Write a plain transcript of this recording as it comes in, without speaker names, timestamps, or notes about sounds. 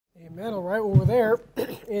Amen. All right. Well, we're there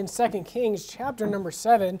in 2 Kings chapter number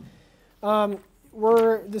 7.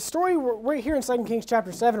 We're right here in 2 Kings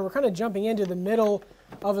chapter 7. We're kind of jumping into the middle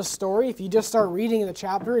of a story. If you just start reading the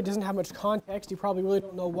chapter, it doesn't have much context. You probably really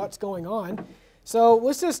don't know what's going on. So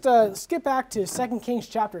let's just skip back to 2 Kings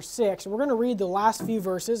chapter 6. We're going to read the last few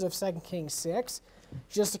verses of 2 Kings 6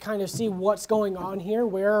 just to kind of see what's going on here.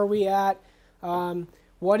 Where are we at?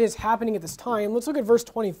 What is happening at this time? Let's look at verse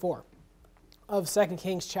 24 of 2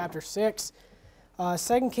 Kings chapter 6.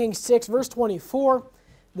 2 Kings 6, verse 24,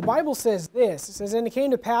 the Bible says this. It says, "And it came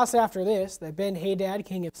to pass after this, that Ben-Hadad,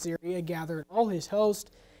 king of Syria, gathered all his host,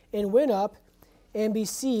 and went up and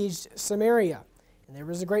besieged Samaria. And there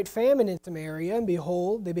was a great famine in Samaria, and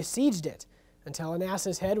behold, they besieged it, until an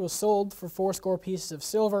ass's head was sold for 80 pieces of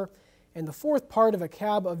silver, and the fourth part of a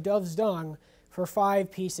cab of dove's dung for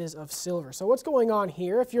 5 pieces of silver." So what's going on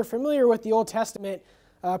here? If you're familiar with the Old Testament,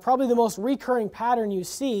 probably the most recurring pattern you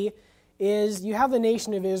see is you have the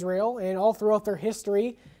nation of Israel, and all throughout their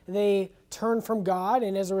history, they turn from God,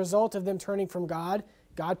 and as a result of them turning from God,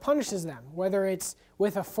 God punishes them, whether it's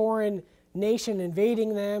with a foreign nation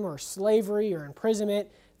invading them, or slavery, or imprisonment.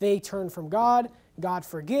 They turn from God, God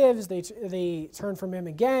forgives, they turn from Him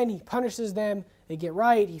again, He punishes them, they get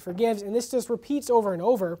right, He forgives, and this just repeats over and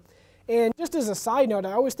over. And just as a side note,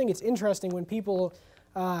 I always think it's interesting when people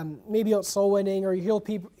maybe out soul winning, or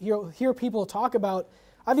you'll hear people talk about,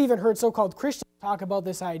 I've even heard so-called Christians talk about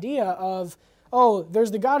this idea of, oh,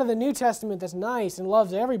 there's the God of the New Testament that's nice and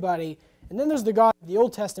loves everybody, and then there's the God of the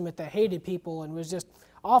Old Testament that hated people and was just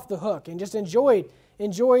off the hook and just enjoyed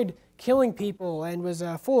killing people and was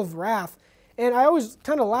full of wrath. And I always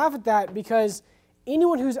kind of laugh at that, because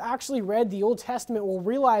anyone who's actually read the Old Testament will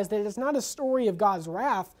realize that it's not a story of God's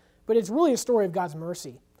wrath, but it's really a story of God's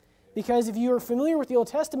mercy. Because if you're familiar with the Old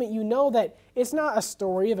Testament, you know that it's not a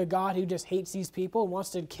story of a God who just hates these people and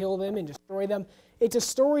wants to kill them and destroy them. It's a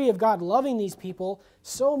story of God loving these people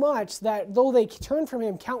so much that though they turn from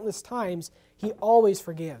Him countless times, He always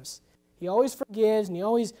forgives. He always forgives, and He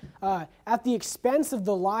always, at the expense of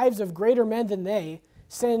the lives of greater men than they,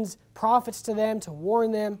 sends prophets to them to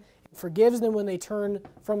warn them, and forgives them when they turn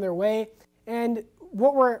from their way. And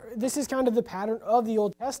this is kind of the pattern of the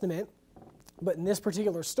Old Testament. But in this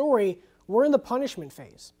particular story, we're in the punishment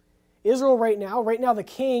phase. Israel right now the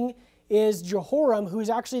king is Jehoram,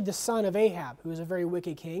 who's actually the son of Ahab, who is a very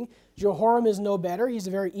wicked king. Jehoram is no better. He's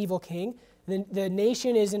a very evil king. The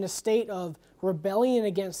nation is in a state of rebellion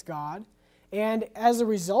against God. And as a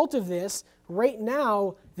result of this, right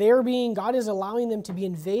now, God is allowing them to be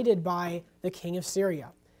invaded by the king of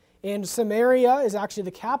Syria. And Samaria is actually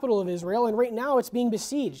the capital of Israel, and right now it's being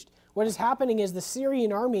besieged. What is happening is the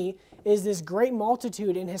Syrian army is this great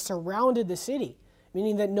multitude and has surrounded the city,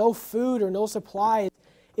 meaning that no food or no supplies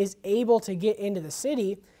is able to get into the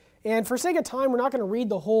city. And for sake of time, we're not going to read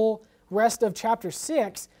the whole rest of chapter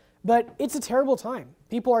 6, but it's a terrible time.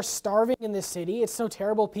 People are starving in this city. It's so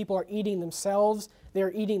terrible. People are eating themselves.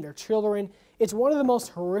 They're eating their children. It's one of the most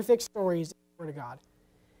horrific stories in the Word of God.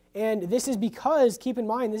 And this is because, keep in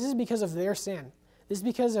mind, this is because of their sin. This is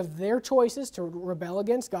because of their choices to rebel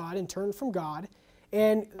against God and turn from God.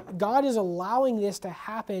 And God is allowing this to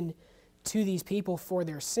happen to these people for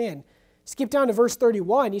their sin. Skip down to verse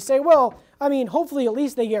 31. You say, well, hopefully at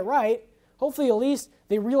least they get right. Hopefully at least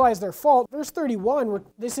they realize their fault. Verse 31,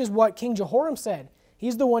 this is what King Jehoram said.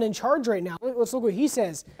 He's the one in charge right now. Let's look what he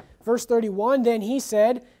says. Verse 31, "Then he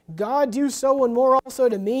said, God do so and more also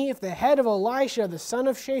to me, if the head of Elisha the son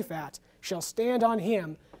of Shaphat shall stand on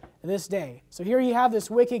him this day." So here you have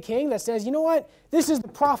this wicked king that says, you know what? This is the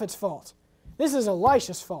prophet's fault. This is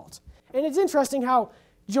Elisha's fault. And it's interesting how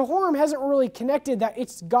Jehoram hasn't really connected that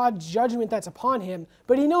it's God's judgment that's upon him,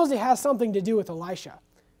 but he knows it has something to do with Elisha,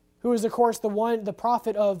 who is, of course, the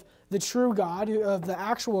prophet of the true God, of the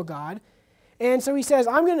actual God. And so he says,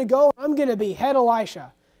 I'm going to go, I'm going to behead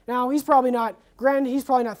Elisha. Now, he's probably not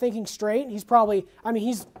thinking straight. He's probably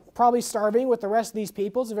starving with the rest of these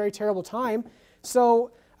people. It's a very terrible time.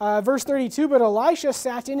 So, verse 32, "But Elisha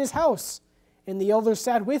sat in his house, and the elders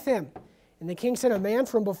sat with him. And the king sent a man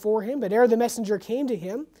from before him, but ere the messenger came to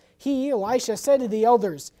him, he, Elisha, said to the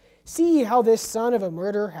elders, See ye how this son of a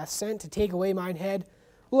murderer hath sent to take away mine head?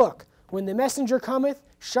 Look, when the messenger cometh,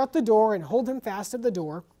 shut the door, and hold him fast at the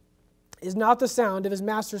door. Is not the sound of his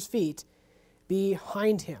master's feet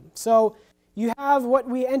behind him?" So you have what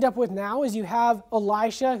we end up with now is you have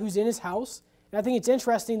Elisha who's in his house. And I think it's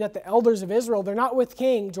interesting that the elders of Israel, they're not with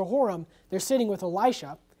King Jehoram, they're sitting with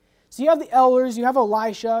Elisha. So you have the elders, you have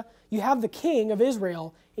Elisha, you have the king of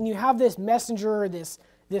Israel, and you have this messenger, this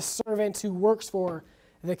servant who works for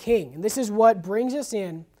the king. And this is what brings us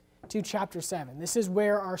in to chapter 7. This is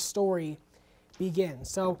where our story begins.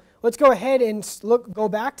 So let's go ahead and go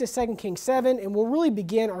back to 2 Kings 7, and we'll really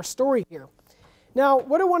begin our story here. Now,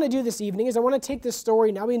 what I want to do this evening is I want to take this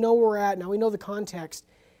story. Now we know where we're at. Now we know the context.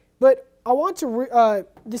 But I want to,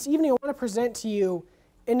 this evening, I want to present to you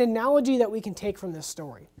an analogy that we can take from this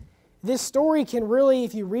story. This story can really,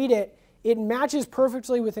 if you read it, it matches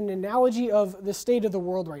perfectly with an analogy of the state of the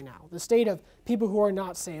world right now, the state of people who are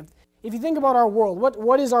not saved. If you think about our world,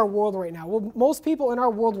 what is our world right now? Well, most people in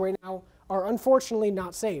our world right now are unfortunately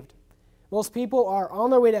not saved. Most people are on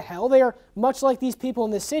their way to hell. They are much like these people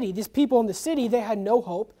in the city. These people in the city, they had no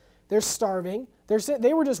hope. They're starving.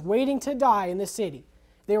 They were just waiting to die in the city.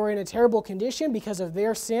 They were in a terrible condition because of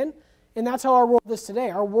their sin, and that's how our world is today.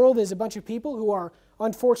 Our world is a bunch of people who are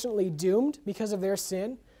unfortunately doomed because of their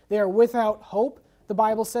sin. They are without hope. The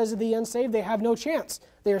Bible says of the unsaved, they have no chance.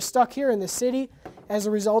 They are stuck here in the city as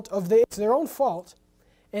a result of it's their own fault,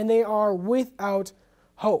 and they are without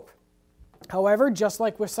hope. However, just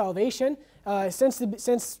like with salvation, since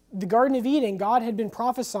the Garden of Eden, God had been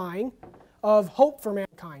prophesying of hope for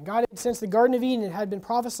mankind. Since the Garden of Eden, had been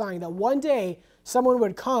prophesying that one day someone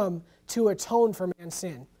would come to atone for man's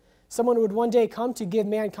sin. Someone would one day come to give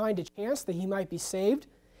mankind a chance that he might be saved.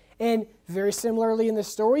 And very similarly in this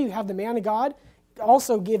story, you have the man of God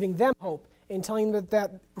also giving them hope and telling them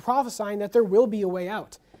that prophesying that there will be a way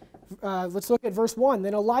out. Let's look at verse 1.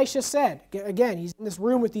 Then Elisha said, again, he's in this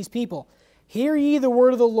room with these people, "Hear ye the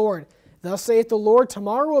word of the Lord. Thus saith the Lord,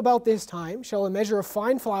 tomorrow about this time shall a measure of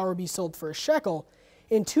fine flour be sold for a shekel,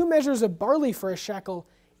 and 2 measures of barley for a shekel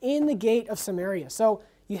in the gate of Samaria." So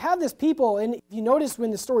you have this people, and if you notice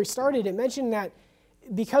when the story started, it mentioned that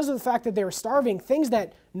because of the fact that they were starving, things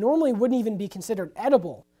that normally wouldn't even be considered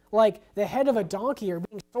edible, like the head of a donkey, are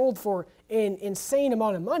being sold for an insane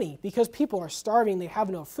amount of money because people are starving, they have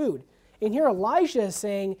no food. And here Elisha is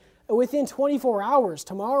saying, within 24 hours,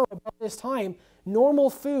 tomorrow about this time, normal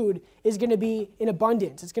food is going to be in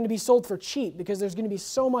abundance. It's going to be sold for cheap because there's going to be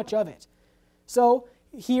so much of it. So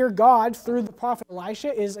here God, through the prophet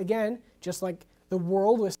Elisha, is again, just like the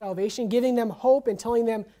world with salvation, giving them hope and telling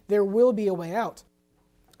them there will be a way out.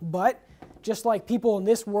 But just like people in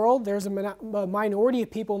this world, there's a minority of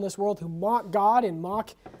people in this world who mock God and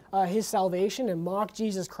mock his salvation and mock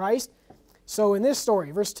Jesus Christ. So in this story,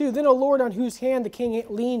 verse 2, "Then a Lord on whose hand the king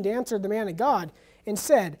leaned answered the man of God and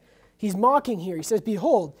said," he's mocking here, he says,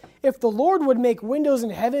 "Behold, if the Lord would make windows in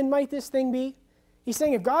heaven, might this thing be?" He's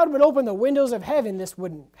saying if God would open the windows of heaven, this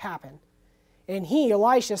wouldn't happen. And he,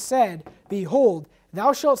 Elisha, said, "Behold,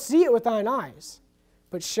 thou shalt see it with thine eyes,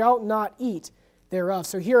 but shalt not eat thereof."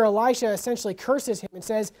 So here Elisha essentially curses him and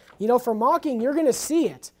says, for mocking, you're going to see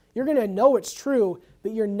it. You're going to know it's true,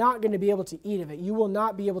 but you're not going to be able to eat of it. You will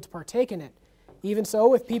not be able to partake in it. Even so,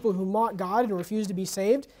 with people who mock God and refuse to be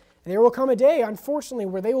saved, there will come a day, unfortunately,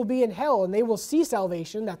 where they will be in hell and they will see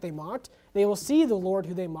salvation that they mocked. They will see the Lord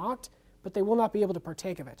who they mocked, but they will not be able to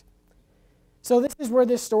partake of it. So this is where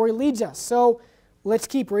this story leads us. So let's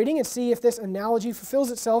keep reading and see if this analogy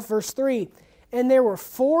fulfills itself. Verse 3, "And there were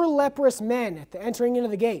 4 leprous men at the entering into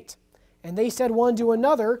the gate. And they said one to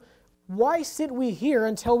another, Why sit we here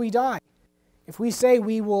until we die? If we say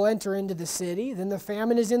we will enter into the city, then the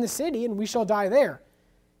famine is in the city, and we shall die there.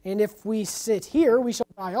 And if we sit here, we shall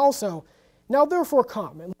die also. Now therefore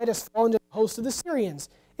come, and let us fall into the host of the Syrians.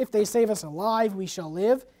 If they save us alive, we shall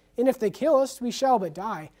live, and if they kill us, we shall but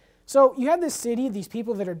die." So you have this city, these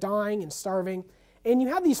people that are dying and starving, and you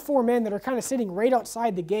have these 4 men that are kind of sitting right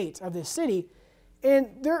outside the gates of this city, and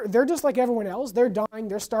they're just like everyone else. They're dying,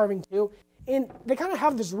 they're starving too, and they kind of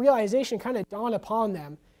have this realization kind of dawn upon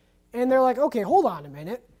them, and they're like, okay, hold on a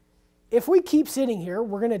minute. If we keep sitting here,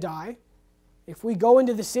 we're going to die. If we go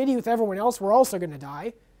into the city with everyone else, we're also going to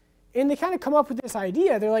die. And they kind of come up with this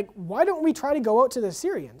idea. They're like, why don't we try to go out to the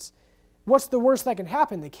Syrians? What's the worst that can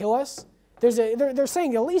happen? They kill us? They're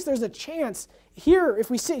saying at least there's a chance here. If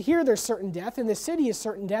we sit here, there's certain death. In the city is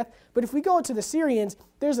certain death. But if we go to the Syrians,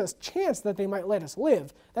 there's a chance that they might let us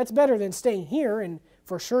live. That's better than staying here and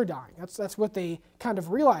for sure dying. That's what they kind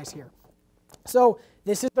of realize here. So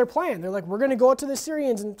this is their plan. They're like, we're going to go out to the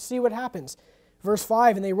Syrians and see what happens. Verse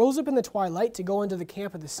 5, "And they rose up in the twilight to go into the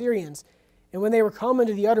camp of the Syrians. And when they were come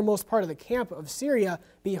into the uttermost part of the camp of Syria,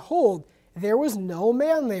 behold, there was no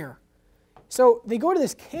man there." So they go to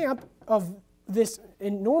this camp of this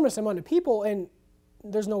enormous amount of people, and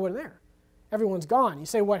there's no one there. Everyone's gone. You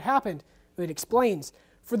say, what happened? It explains.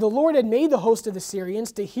 "For the Lord had made the host of the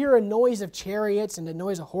Syrians to hear a noise of chariots and a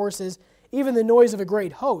noise of horses, even the noise of a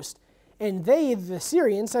great host. And they, the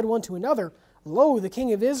Syrians, said one to another, Lo, the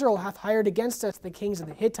king of Israel hath hired against us the kings of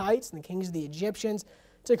the Hittites and the kings of the Egyptians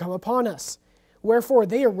to come upon us. Wherefore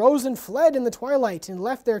they arose and fled in the twilight, and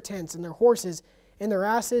left their tents and their horses and their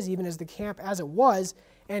asses, even as the camp as it was,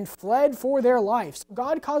 and fled for their lives. So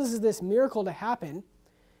God causes this miracle to happen,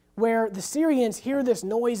 where the Syrians hear this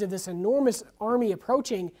noise of this enormous army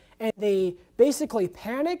approaching, and they basically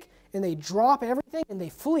panic, and they drop everything, and they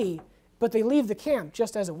flee, but they leave the camp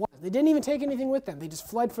just as it was. They didn't even take anything with them. They just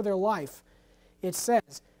fled for their life, it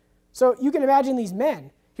says. So you can imagine these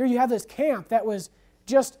men. Here you have this camp that was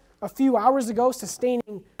just a few hours ago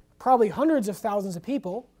sustaining probably hundreds of thousands of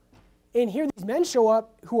people, and here these men show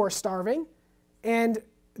up who are starving, and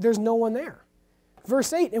there's no one there.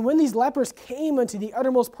 Verse 8, and when these lepers came unto the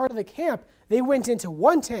uttermost part of the camp, they went into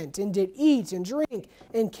one tent, and did eat and drink,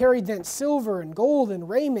 and carried thence silver and gold and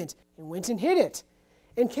raiment, and went and hid it.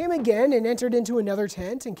 And came again, and entered into another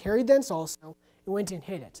tent, and carried thence also, and went and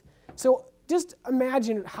hid it. So just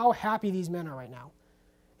imagine how happy these men are right now.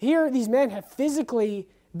 Here, these men have physically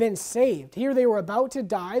been saved. Here they were about to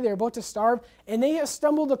die, they're about to starve, and they have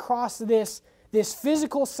stumbled across this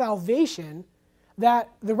physical salvation that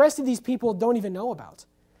the rest of these people don't even know about.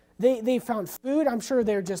 They found food. I'm sure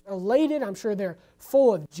they're just elated. I'm sure they're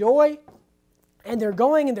full of joy. And they're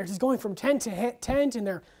just going from tent to tent, and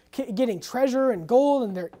they're getting treasure and gold,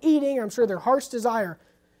 and they're eating. I'm sure their heart's desire.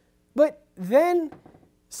 But then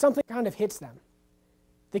something kind of hits them.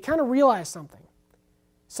 They kind of realize something.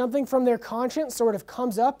 Something from their conscience sort of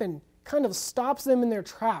comes up and kind of stops them in their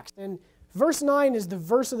tracks. And verse 9 is the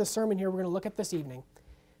verse of the sermon here we're going to look at this evening.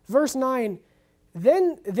 Verse 9,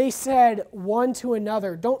 then they said one to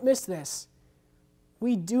another, don't miss this,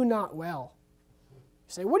 we do not well. You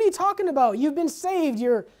say, what are you talking about? You've been saved.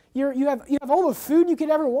 You have all the food you could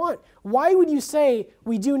ever want. Why would you say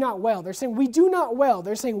we do not well? They're saying we do not well.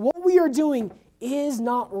 They're saying what we are doing is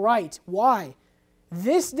not right. Why?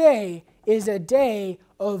 This day is a day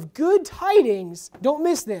of good tidings. Don't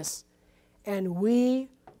miss this. And we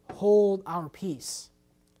hold our peace.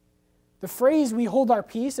 The phrase we hold our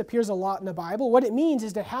peace appears a lot in the Bible. What it means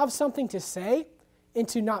is to have something to say and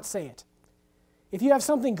to not say it. If you have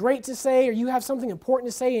something great to say or you have something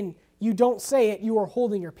important to say and you don't say it, you are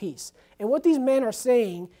holding your peace. And what these men are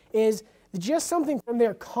saying is just something from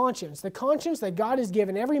their conscience, the conscience that God has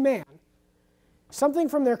given every man. Something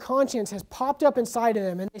from their conscience has popped up inside of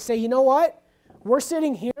them, and they say, you know what? We're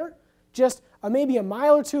sitting here just maybe a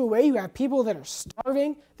mile or two away. You have people that are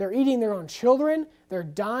starving. They're eating their own children. They're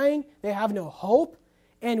dying. They have no hope.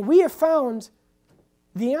 And we have found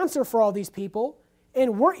the answer for all these people,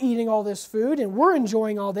 and we're eating all this food, and we're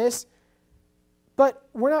enjoying all this, but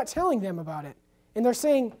we're not telling them about it. And they're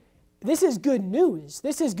saying, this is good news.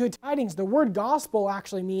 This is good tidings. The word gospel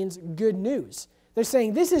actually means good news. They're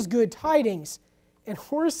saying, this is good tidings. And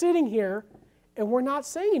we're sitting here, and we're not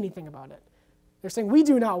saying anything about it. They're saying, we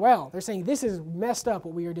do not well. They're saying, this is messed up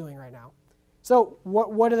what we are doing right now. So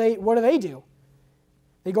what do they do?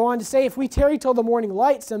 They go on to say, if we tarry till the morning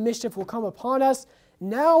light, some mischief will come upon us.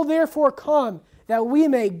 Now therefore come, that we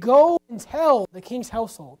may go and tell the king's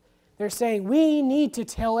household. They're saying, we need to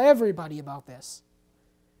tell everybody about this.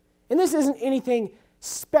 And this isn't anything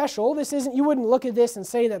special. You wouldn't look at this and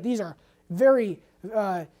say that these are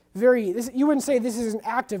you wouldn't say this is an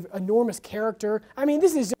act of enormous character. I mean,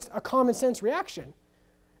 this is just a common sense reaction.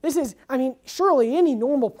 Surely any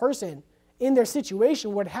normal person in their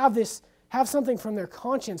situation would have something from their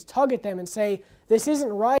conscience tug at them and say, this isn't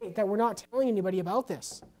right that we're not telling anybody about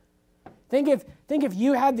this. Think if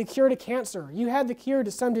you had the cure to cancer, you had the cure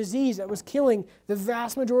to some disease that was killing the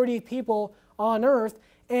vast majority of people on earth,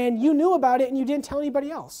 and you knew about it and you didn't tell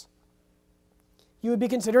anybody else. You would be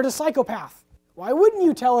considered a psychopath. Why wouldn't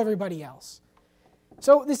you tell everybody else?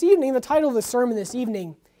 So this evening, the title of the sermon this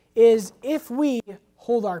evening is If We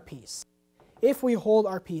Hold Our Peace. If we hold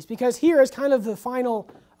our peace. Because here is kind of the final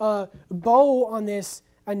bow on this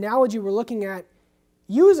analogy we're looking at.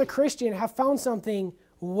 You as a Christian have found something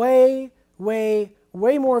way, way,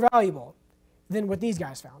 way more valuable than what these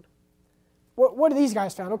guys found. What have these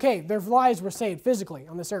guys found? Okay, their lives were saved physically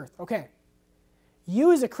on this earth. Okay.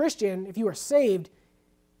 You as a Christian, if you are saved,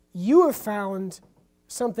 you have found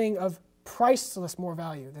something of priceless more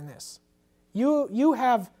value than this. You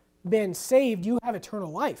have been saved. You have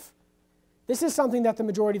eternal life. This is something that the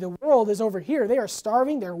majority of the world is over here. They are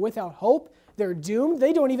starving. They're without hope. They're doomed.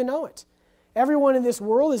 They don't even know it. Everyone in this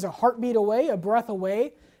world is a heartbeat away, a breath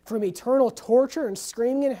away from eternal torture and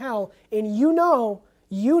screaming in hell, and you know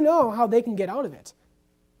how they can get out of it.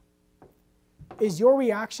 Is your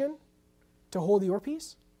reaction to hold your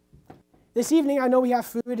peace? This evening, I know we have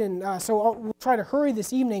food, and so we'll try to hurry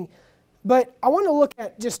this evening, but I want to look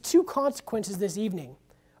at just two consequences this evening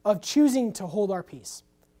of choosing to hold our peace.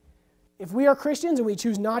 If we are Christians and we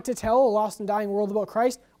choose not to tell a lost and dying world about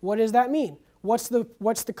Christ, what does that mean? What's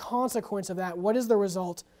the consequence of that? What is the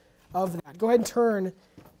result of that? Go ahead and turn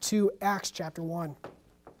to Acts chapter 1.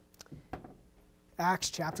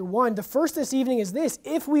 Acts chapter 1. The first this evening is this: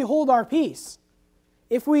 if we hold our peace,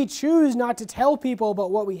 if we choose not to tell people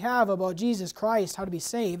about what we have, about Jesus Christ, how to be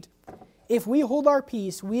saved, if we hold our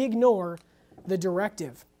peace, we ignore the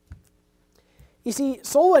directive. You see,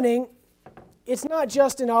 soul winning, it's not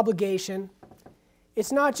just an obligation.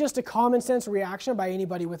 It's not just a common sense reaction by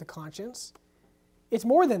anybody with a conscience. It's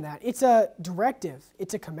more than that. It's a directive.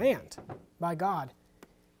 It's a command by God.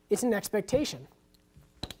 It's an expectation.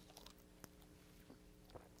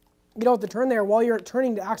 You don't have to turn there. While you're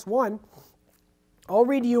turning to Acts 1, I'll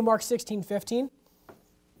read to you Mark 16:15.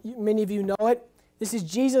 Many of you know it. This is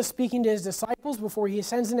Jesus speaking to his disciples before he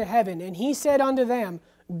ascends into heaven. And he said unto them,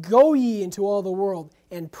 Go ye into all the world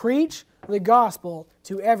and preach the gospel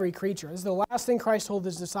to every creature. This is the last thing Christ told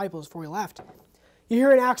his disciples before he left. You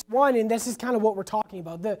hear in Acts 1, and this is kind of what we're talking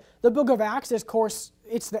about. The book of Acts, of course,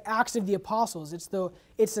 it's the Acts of the Apostles. It's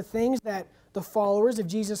the things that the followers of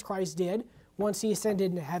Jesus Christ did once he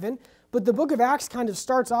ascended into heaven. But the book of Acts kind of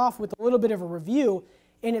starts off with a little bit of a review,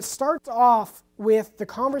 and it starts off with the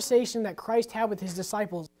conversation that Christ had with his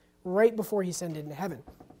disciples right before he ascended into heaven.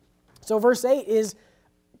 So verse 8 is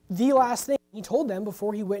the last thing he told them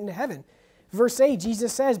before he went into heaven. Verse 8,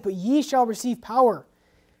 Jesus says, But ye shall receive power.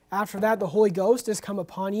 After that, the Holy Ghost is come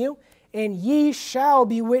upon you, and ye shall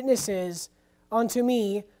be witnesses unto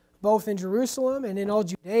me, both in Jerusalem and in all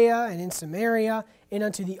Judea and in Samaria, and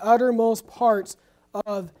unto the uttermost parts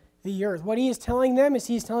of the earth. What he is telling them is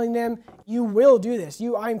he's telling them, you will do this.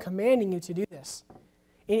 I'm commanding you to do this.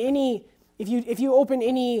 If you open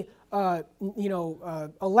any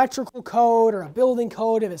electrical code or a building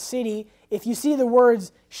code of a city, if you see the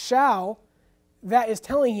words shall, that is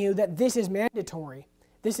telling you that this is mandatory.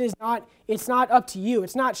 It's not up to you.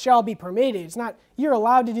 It's not shall be permitted. It's not you're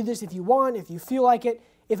allowed to do this if you want, if you feel like it.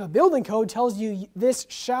 If a building code tells you this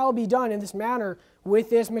shall be done in this manner with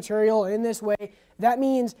this material in this way, that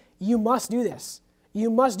means you must do this. You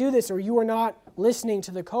must do this or you are not listening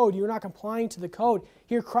to the code. You are not complying to the code.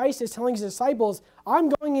 Here Christ is telling his disciples, I'm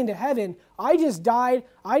going into heaven. I just died.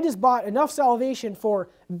 I just bought enough salvation for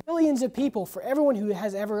billions of people, for everyone who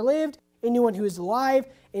has ever lived, anyone who is alive,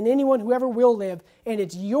 and anyone who ever will live. And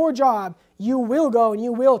it's your job. You will go and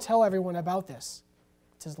you will tell everyone about this.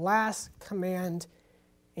 It's his last command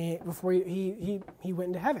before he went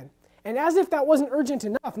into heaven. And as if that wasn't urgent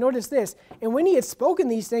enough, notice this. And when he had spoken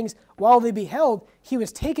these things while they beheld, he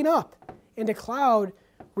was taken up, and a cloud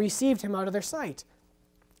received him out of their sight.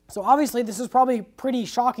 So obviously this is probably a pretty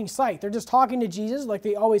shocking sight. They're just talking to Jesus like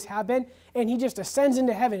they always have been, and he just ascends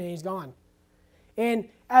into heaven and he's gone. And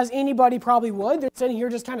as anybody probably would, they're sitting here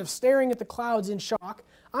just kind of staring at the clouds in shock.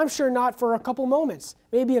 I'm sure not for a couple moments,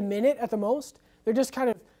 maybe a minute at the most. They're just kind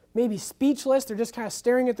of maybe speechless. They're just kind of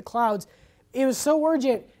staring at the clouds. It was so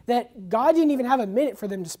urgent that God didn't even have a minute for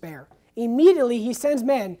them to spare. Immediately, he sends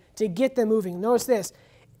men to get them moving. Notice this.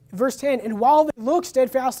 Verse 10, and while they looked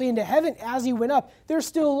steadfastly into heaven as he went up, they're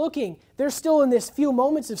still looking. They're still in this few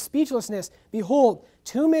moments of speechlessness. Behold,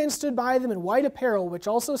 2 men stood by them in white apparel, which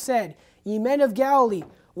also said, Ye men of Galilee,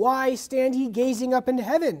 why stand ye gazing up into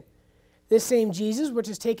heaven? This same Jesus, which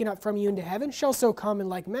is taken up from you into heaven, shall so come in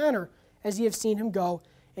like manner as ye have seen him go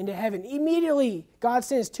into heaven. Immediately, God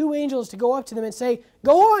sends 2 angels to go up to them and say,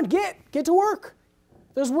 Go on, get to work.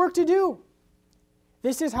 There's work to do.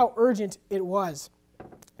 This is how urgent it was.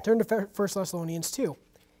 Turn to 1 Thessalonians 2.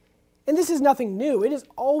 And this is nothing new. It is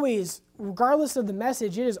always, regardless of the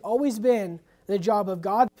message, it has always been the job of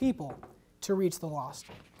God's people to reach the lost.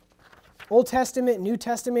 Old Testament, New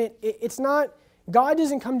Testament, it's not, God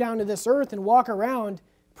doesn't come down to this earth and walk around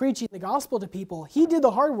preaching the gospel to people. He did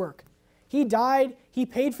the hard work. He died. He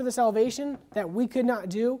paid for the salvation that we could not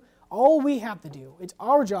do. All we have to do, it's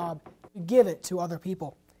our job to give it to other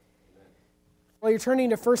people. While you're turning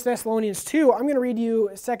to 1 Thessalonians 2, I'm going to read you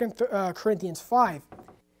 2 Corinthians 5.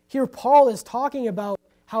 Here Paul is talking about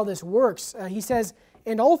how this works. He says,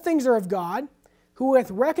 And all things are of God, who hath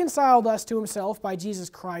reconciled us to himself by Jesus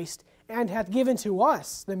Christ, and hath given to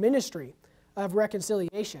us the ministry of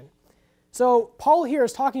reconciliation. So Paul here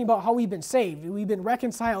is talking about how we've been saved. We've been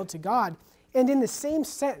reconciled to God. And in the same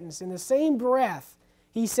sentence, in the same breath,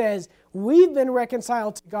 he says, we've been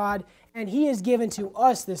reconciled to God, and he has given to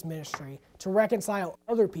us this ministry to reconcile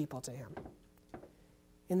other people to him.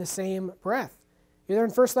 In the same breath. You're there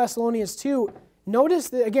in 1 Thessalonians 2. Notice,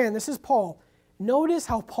 that, again, this is Paul. Notice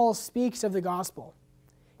how Paul speaks of the gospel.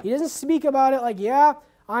 He doesn't speak about it like, yeah,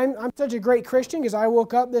 I'm such a great Christian because I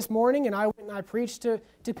woke up this morning and I went and I preached to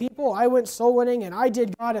people. I went soul winning and I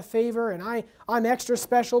did God a favor, and I'm extra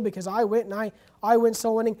special because I went and I went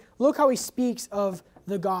soul winning. Look how he speaks of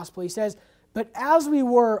the gospel. He says, but as we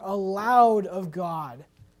were allowed of God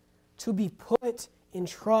to be put in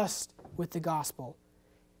trust with the gospel,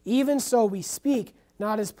 even so we speak,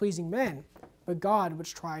 not as pleasing men, but God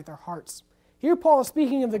which trieth our hearts. Here Paul is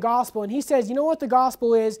speaking of the gospel, and he says, you know what the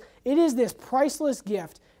gospel is? It is this priceless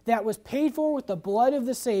gift that was paid for with the blood of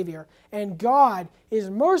the Savior, and God is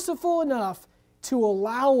merciful enough to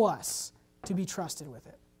allow us to be trusted with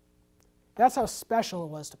it. That's how special it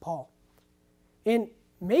was to Paul. And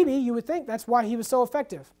maybe you would think that's why he was so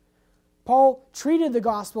effective. Paul treated the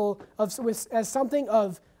gospel as something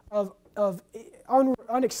of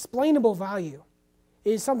unexplainable value.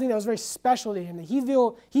 It is something that was very special to him. That he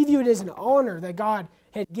viewed it as an honor that God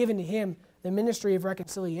had given to him the ministry of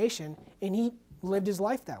reconciliation, and he lived his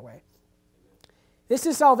life that way. This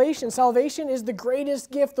is salvation. Salvation is the greatest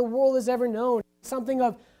gift the world has ever known. Something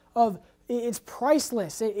it's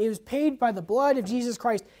priceless. It was paid by the blood of Jesus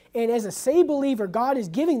Christ. And as a saved believer, God is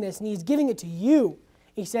giving this, and he's giving it to you.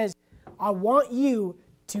 He says, I want you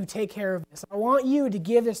to take care of this. I want you to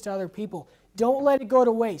give this to other people. Don't let it go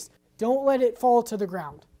to waste. Don't let it fall to the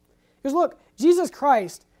ground. Because look, Jesus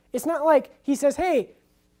Christ, it's not like he says, hey,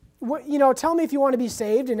 tell me if you want to be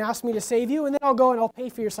saved and ask me to save you, and then I'll go and I'll pay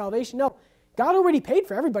for your salvation. No, God already paid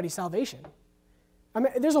for everybody's salvation. I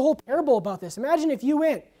mean, there's a whole parable about this. Imagine if you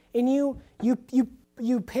went and you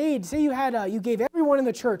paid, say you gave everyone in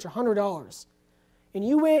the church $100. And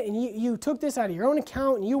you went and you took this out of your own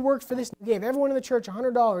account and you worked for this and you gave everyone in the church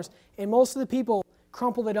 $100, and most of the people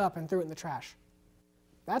crumpled it up and threw it in the trash.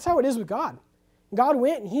 That's how it is with God. God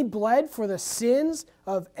went and he bled for the sins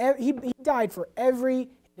of, he died for every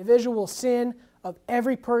individual sin of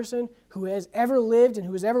every person who has ever lived and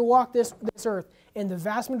who has ever walked this earth. And the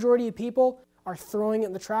vast majority of people are throwing it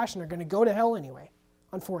in the trash and are going to go to hell anyway,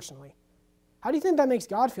 unfortunately. How do you think that makes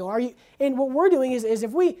God feel? And what we're doing is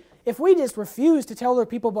if we just refuse to tell other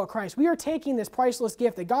people about Christ, we are taking this priceless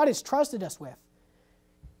gift that God has trusted us with.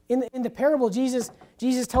 In the parable, Jesus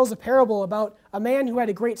tells a parable about a man who had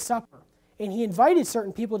a great supper. And he invited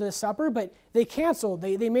certain people to the supper, but they canceled.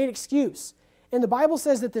 They made excuse. And the Bible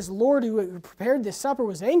says that this Lord who prepared this supper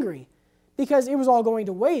was angry because it was all going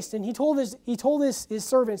to waste. And he told his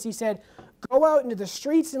servants, he said, go out into the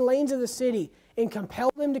streets and lanes of the city and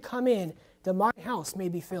compel them to come in, that my house may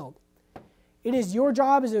be filled. It is your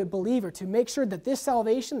job as a believer to make sure that this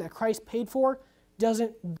salvation that Christ paid for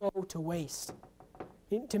doesn't go to waste.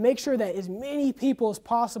 To make sure that as many people as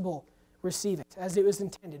possible receive it as it was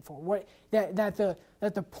intended for. That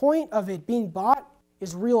the point of it being bought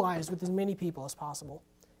is realized with as many people as possible.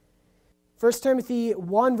 1 Timothy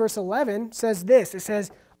 1 verse 11 says this. It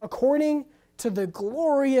says, according to the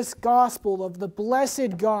glorious gospel of the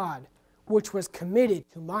blessed God, which was committed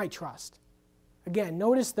to my trust. Again,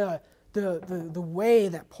 notice the way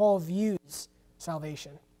that Paul views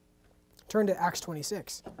salvation. Turn to Acts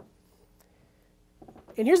 26.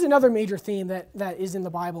 And here's another major theme that is in the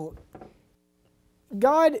Bible.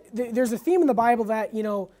 There's a theme in the Bible that,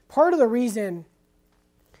 part of the reason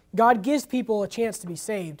God gives people a chance to be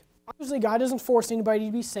saved. Obviously, God doesn't force anybody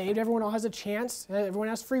to be saved. Everyone all has a chance. Everyone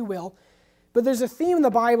has free will. But there's a theme in the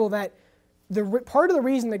Bible that part of the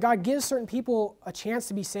reason that God gives certain people a chance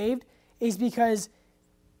to be saved is because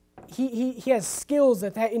he has skills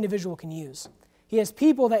that individual can use. He has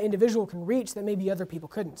people that individual can reach that maybe other people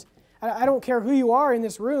couldn't. I don't care who you are in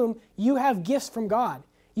this room, you have gifts from God.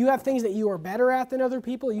 You have things that you are better at than other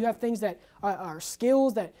people. You have things that are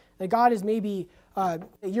skills that God is maybe that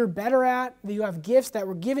you're better at, that you have gifts that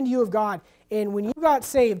were given to you of God. And when you got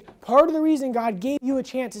saved, part of the reason God gave you a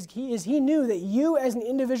chance is he knew that you as an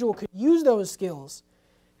individual could use those skills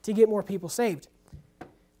to get more people saved.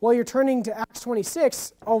 While you're turning to Acts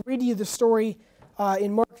 26, I'll read you the story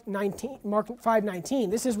in Mark 5:19.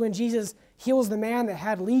 This is when Jesus heals the man that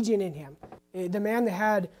had legion in him, the man that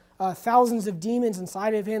had thousands of demons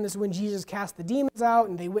inside of him. This is when Jesus cast the demons out,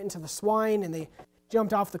 and they went into the swine, and they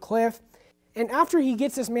jumped off the cliff. And after he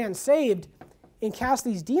gets this man saved and casts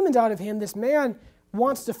these demons out of him, this man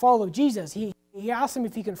wants to follow Jesus. He asks him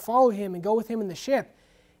if he can follow him and go with him in the ship.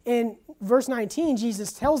 In verse 19,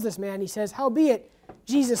 Jesus tells this man, he says, howbeit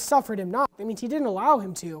Jesus suffered him not. That means he didn't allow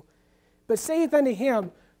him to. But saith unto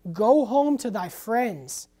him, go home to thy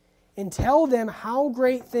friends, and tell them how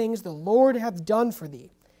great things the Lord hath done for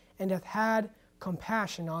thee, and hath had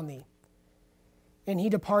compassion on thee. And he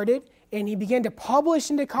departed, and he began to publish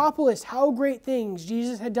in Decapolis how great things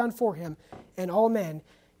Jesus had done for him, and all men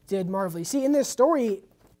did marvel. You see, in this story,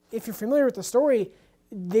 if you're familiar with the story,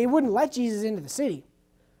 they wouldn't let Jesus into the city.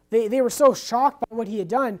 They were so shocked by what he had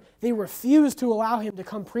done, they refused to allow him to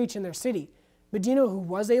come preach in their city. But do you know who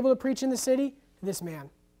was able to preach in the city? This man.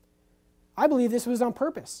 I believe this was on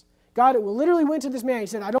purpose. God literally went to this man. He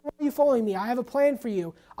said, I don't want you following me. I have a plan for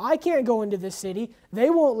you. I can't go into this city. They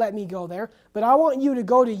won't let me go there. But I want you to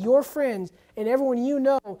go to your friends and everyone you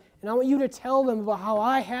know, and I want you to tell them about how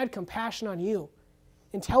I had compassion on you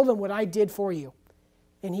and tell them what I did for you.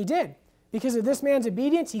 And he did. Because of this man's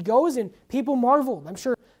obedience, he goes and people marveled. I'm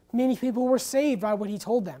sure many people were saved by what he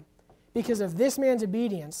told them because of this man's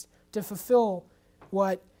obedience to fulfill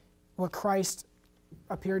what Christ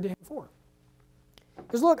appeared to him for.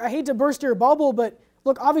 Because look, I hate to burst your bubble, but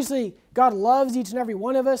look, obviously God loves each and every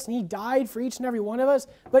one of us, and he died for each and every one of us,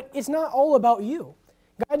 but it's not all about you.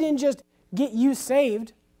 God didn't just get you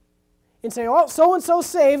saved and say, oh, so-and-so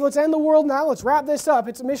saved, let's end the world now, let's wrap this up,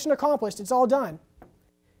 it's a mission accomplished, it's all done.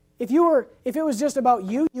 If it was just about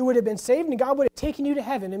you, you would have been saved, and God would have taken you to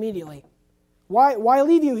heaven immediately. Why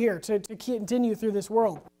leave you here to continue through this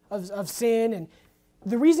world of sin? And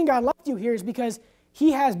the reason God left you here is because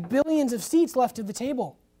he has billions of seats left at the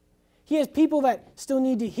table. He has people that still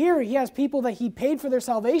need to hear. He has people that he paid for their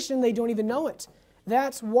salvation. They don't even know it.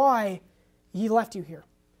 That's why he left you here.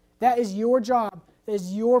 That is your job. That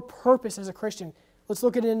is your purpose as a Christian. Let's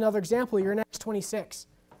look at another example. You're in Acts 26.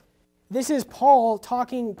 This is Paul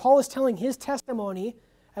talking. Paul is telling his testimony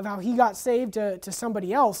of how he got saved to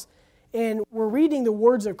somebody else. And we're reading the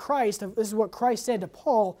words of Christ. This is what Christ said to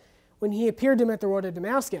Paul when he appeared to him at the road to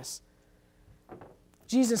Damascus.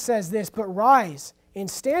 Jesus says this, but rise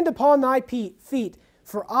and stand upon thy feet,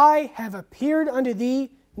 for I have appeared unto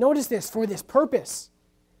thee, notice this, for this purpose.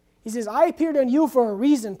 He says, I appeared unto you for a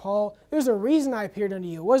reason, Paul. There's a reason I appeared unto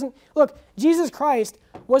you. Look, Jesus Christ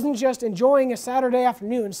wasn't just enjoying a Saturday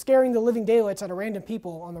afternoon, scaring the living daylights out of random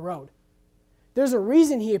people on the road. There's a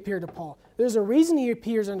reason he appeared to Paul. There's a reason he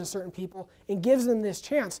appears unto certain people and gives them this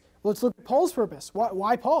chance. Let's look at Paul's purpose.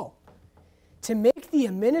 Why Paul? To make thee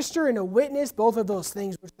a minister and a witness both of those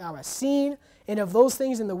things which thou hast seen, and of those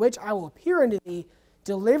things in the which I will appear unto thee,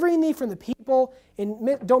 delivering thee from the people,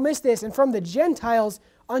 and don't miss this, and from the Gentiles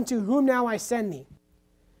unto whom now I send thee.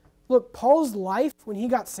 Look, Paul's life when he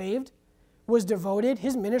got saved was devoted,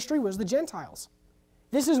 his ministry was the Gentiles.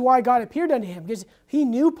 This is why God appeared unto him, because he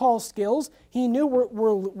knew Paul's skills. He knew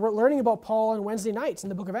we're learning about Paul on Wednesday nights in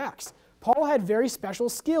the book of Acts. Paul had very special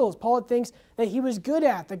skills. Paul had things that he was good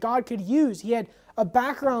at, that God could use. He had a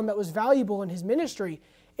background that was valuable in his ministry.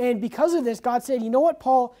 And because of this, God said, you know what,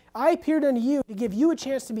 Paul, I appeared unto you to give you a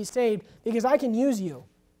chance to be saved because I can use you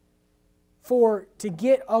to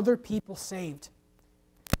get other people saved.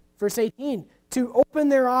 Verse 18, to open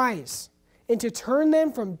their eyes and to turn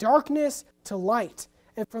them from darkness to light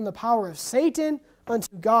and from the power of Satan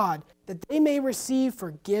unto God, that they may receive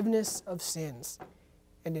forgiveness of sins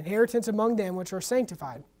and inheritance among them which are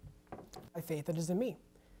sanctified by faith that is in me.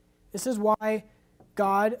 This is why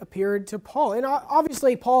God appeared to Paul. And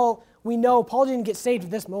obviously Paul, we know Paul didn't get saved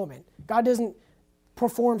at this moment. God doesn't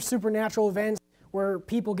perform supernatural events where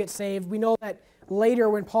people get saved. We know that later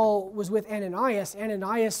when Paul was with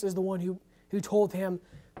Ananias is the one who told him,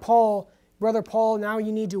 Brother Paul, now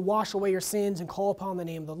you need to wash away your sins and call upon the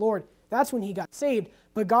name of the Lord. That's when he got saved.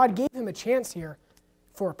 But God gave him a chance here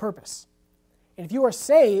for a purpose. And if you are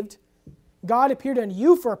saved, God appeared unto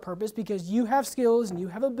you for a purpose because you have skills and you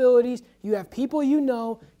have abilities, you have people you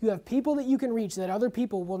know, you have people that you can reach that other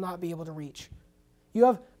people will not be able to reach. You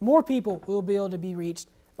have more people who will be able to be reached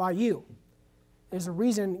by you. There's a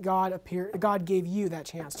reason God gave you that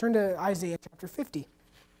chance. Turn to Isaiah chapter 50.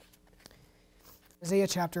 Isaiah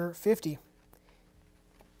chapter 50.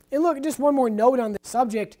 And look, just one more note on this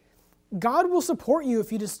subject. God will support you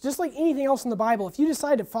if you just like anything else in the Bible, if you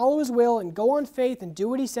decide to follow his will and go on faith and do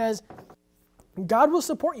what he says, God will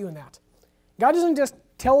support you in that. God doesn't just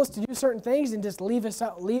tell us to do certain things and just leave us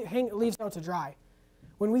out to dry.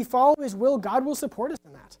 When we follow his will, God will support us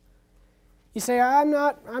in that. You say, I'm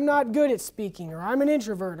not good at speaking, or I'm an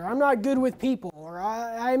introvert, or I'm not good with people, or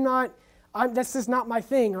that's just not my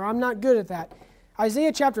thing, or I'm not good at that.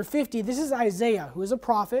 Isaiah chapter 50, this is Isaiah, who is a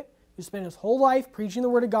prophet, who spent his whole life preaching the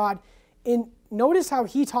word of God. And notice how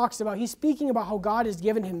he's speaking about how God has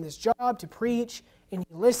given him this job to preach, and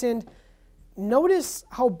he listened. Notice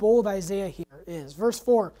how bold Isaiah here is. Verse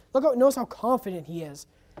 4, notice how confident he is.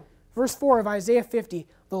 Verse 4 of Isaiah 50,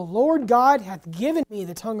 the Lord God hath given me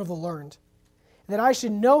the tongue of the learned, that I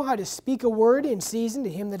should know how to speak a word in season to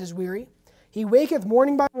him that is weary. He waketh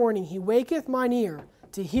morning by morning, he waketh mine ear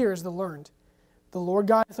to hear as the learned. The Lord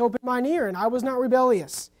God hath opened mine ear, and I was not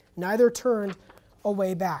rebellious, neither turned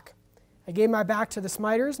away back. I gave my back to the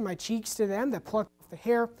smiters, my cheeks to them that plucked the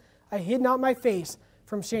hair. I hid not my face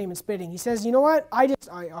from shame and spitting. He says, you know what? I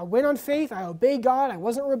went on faith. I obeyed God. I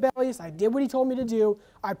wasn't rebellious. I did what he told me to do.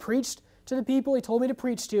 I preached to the people he told me to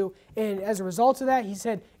preach to. And as a result of that, he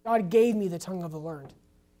said, God gave me the tongue of the learned.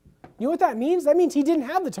 You know what that means? That means he didn't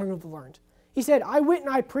have the tongue of the learned. He said, I went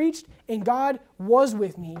and I preached, and God was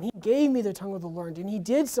with me, and he gave me the tongue of the learned, and he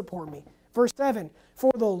did support me. Verse 7,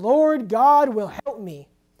 for the Lord God will help me.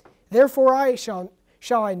 Therefore shall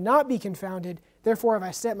I not be confounded. Therefore have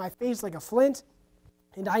I set my face like a flint,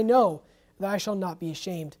 and I know that I shall not be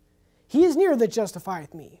ashamed. He is near that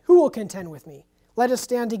justifieth me. Who will contend with me? Let us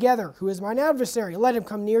stand together. Who is mine adversary? Let him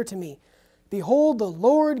come near to me. Behold, the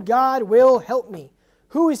Lord God will help me.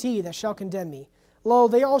 Who is he that shall condemn me? Lo,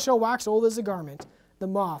 they all shall wax old as a garment. The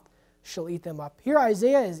moth shall eat them up. Here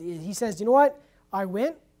Isaiah, he says, you know what? I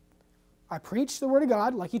went, I preached the word of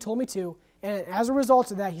God like he told me to, and as a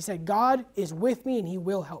result of that, he said, God is with me and he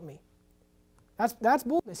will help me. That's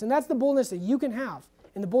boldness, and that's the boldness that you can have,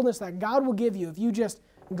 and the boldness that God will give you if you just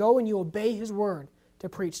go and you obey his word to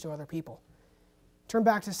preach to other people. Turn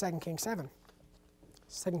back to 2 Kings 7.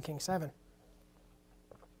 2 Kings 7.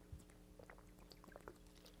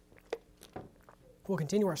 We'll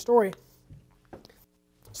continue our story.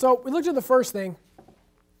 So we looked at the first thing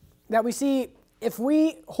that we see. If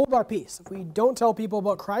we hold our peace, if we don't tell people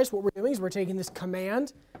about Christ, what we're doing is we're taking this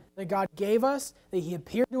command that God gave us, that he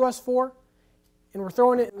appeared to us for, and we're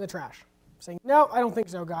throwing it in the trash. Saying, no, I don't think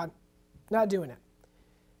so, God. Not doing it.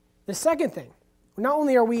 The second thing, not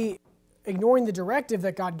only are we ignoring the directive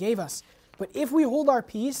that God gave us, but if we hold our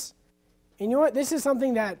peace, and you know what? This is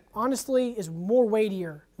something that honestly is more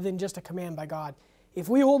weightier than just a command by God. If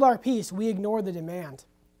we hold our peace, we ignore the demand.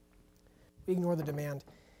 We ignore the demand.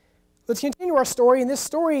 Let's continue our story. And this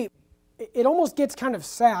story, it almost gets kind of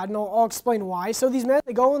sad, and I'll explain why. So these men,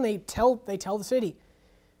 they go and they tell the city.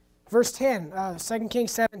 Verse 10, 2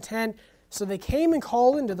 Kings 7:10. So they came and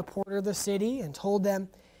called into the porter of the city and told them,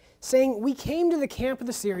 saying, we came to the camp of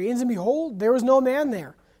the Syrians, and behold, there was no man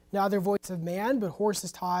there. Neither voice of man, but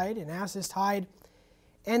horses tied and asses tied,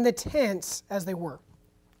 and the tents as they were.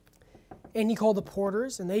 And he called the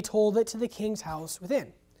porters, and they told it to the king's house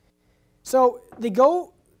within. So they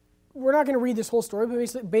go, we're not going to read this whole story,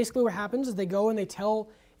 but basically what happens is they go and they tell,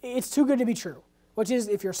 it's too good to be true. Which is,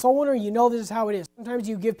 if you're a soul winner, you know this is how it is. Sometimes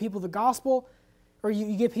you give people the gospel, or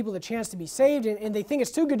you give people the chance to be saved, and they think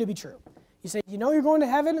it's too good to be true. You say, you know you're going to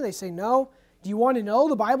heaven? And they say, no. Do you want to know?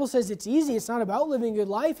 The Bible says it's easy. It's not about living a good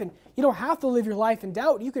life, and you don't have to live your life in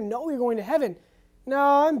doubt. You can know you're going to heaven. No,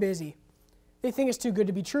 I'm busy. They think it's too good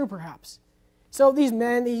to be true, perhaps. So these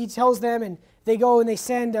men, he tells them, and they go and they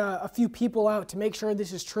send a few people out to make sure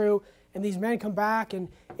this is true. And these men come back, and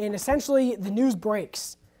essentially the news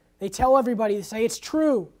breaks. They tell everybody, they say, it's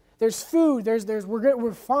true. There's food.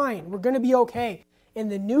 We're fine. We're going to be okay. And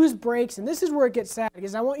the news breaks, and this is where it gets sad,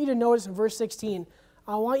 because I want you to notice in verse 16,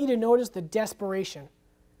 I want you to notice the desperation.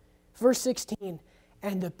 Verse 16,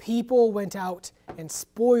 and the people went out and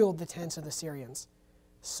spoiled the tents of the Syrians.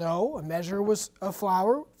 So a measure of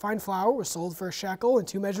flour, fine flour, was sold for a shekel, and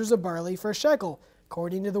 2 measures of barley for a shekel,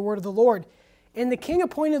 according to the word of the Lord. And the king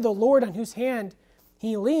appointed the Lord on whose hand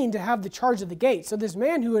he leaned to have the charge of the gate. So this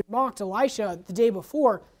man who had mocked Elisha the day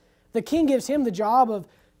before, the king gives him the job of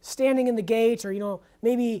standing in the gate, or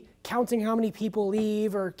maybe counting how many people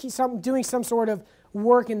leave, or doing some sort of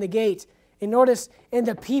work in the gate. And notice, and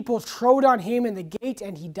the people trode on him in the gate,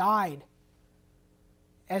 and he died,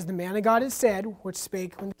 as the man of God had said, which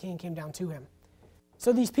spake when the king came down to him.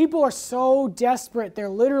 So these people are so desperate, they're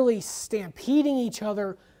literally stampeding each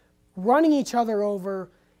other, running each other over,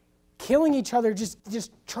 killing each other, just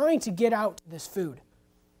trying to get out this food.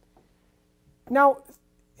 Now,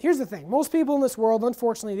 here's the thing. Most people in this world,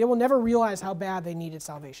 unfortunately, they will never realize how bad they needed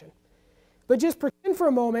salvation. But just pretend for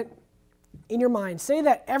a moment in your mind, say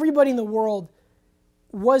that everybody in the world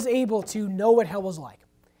was able to know what hell was like.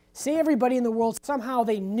 Say everybody in the world, somehow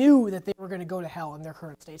they knew that they were going to go to hell in their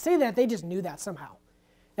current state. Say that they just knew that somehow.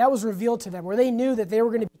 That was revealed to them, where they knew that they were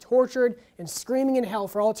going to be tortured and screaming in hell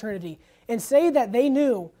for all eternity. And say that they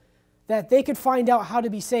knew that they could find out how to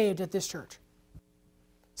be saved at this church.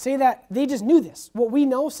 Say that they just knew this. What we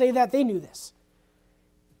know, say that they knew this.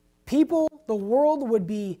 People, the world would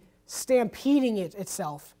be stampeding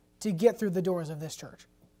itself to get through the doors of this church.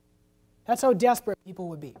 That's how desperate people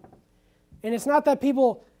would be. And it's not that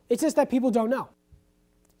people, it's just that people don't know.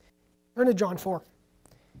 Turn to John 4.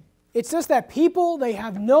 It's just that people, they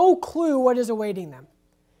have no clue what is awaiting them.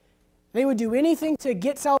 They would do anything to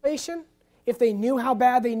get salvation if they knew how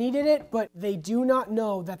bad they needed it, but they do not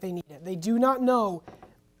know that they need it. They do not know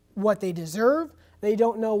what they deserve, they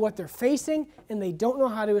don't know what they're facing, and they don't know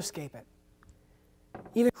how to escape it.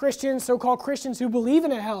 Even Christians, so-called Christians who believe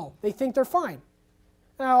in a hell, they think they're fine.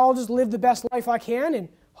 I'll just live the best life I can and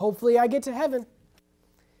hopefully I get to heaven.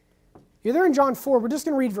 You're there in John 4. We're just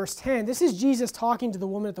going to read verse 10. This is Jesus talking to the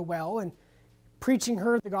woman at the well and preaching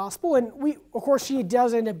her the gospel. And of course, she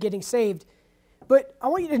does end up getting saved. But I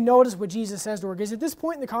want you to notice what Jesus says to her, because at this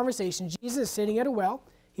point in the conversation, Jesus is sitting at a well.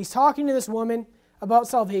 He's talking to this woman about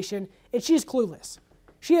salvation, and she's clueless.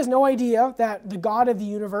 She has no idea that the God of the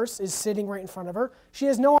universe is sitting right in front of her. She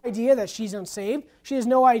has no idea that she's unsaved. She has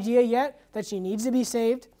no idea yet that she needs to be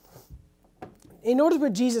saved. And notice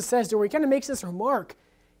what Jesus says to her. He kind of makes this remark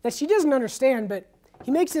that she doesn't understand, but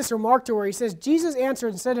he makes this remark to her. He says, Jesus answered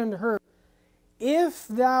and said unto her, if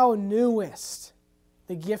thou knewest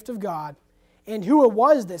the gift of God, and who it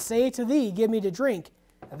was that saith to thee, give me to drink,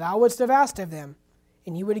 thou wouldst have asked of them,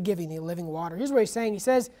 and he would have given thee living water. Here's what he's saying. He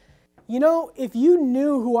says, you know, if you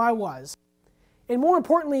knew who I was, and more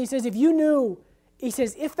importantly, he says,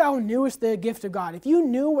 if thou knewest the gift of God, if you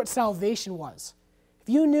knew what salvation was, if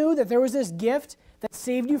you knew that there was this gift that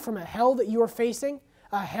saved you from a hell that you were facing,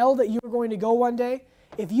 a hell that you were going to go one day,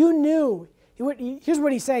 if you knew, here's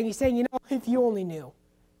what he's saying. He's saying, you know, if you only knew.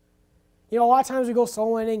 You know, a lot of times we go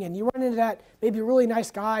soul winning and you run into that maybe really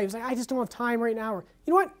nice guy who's like, I just don't have time right now. Or,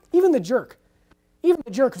 you know what? Even the jerk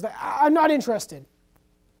was like, I'm not interested.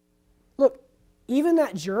 Look, even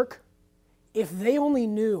that jerk, if they only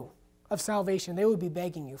knew of salvation, they would be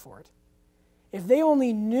begging you for it. If they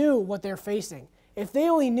only knew what they're facing, if they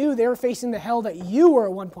only knew they were facing the hell that you were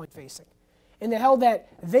at one point facing, and the hell that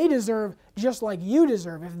they deserve just like you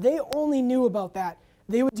deserve, if they only knew about that,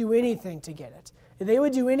 they would do anything to get it. They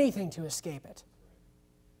would do anything to escape it.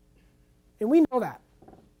 And we know that.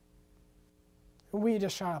 And we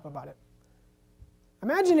just shut up about it.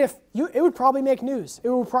 Imagine if it would probably make news. It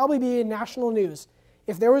would probably be in national news.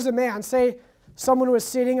 If there was a man, say someone was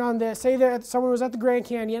sitting say that someone was at the Grand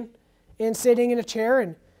Canyon and sitting in a chair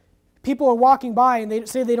and people are walking by and they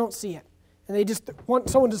say they don't see it. And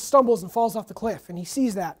someone just stumbles and falls off the cliff and he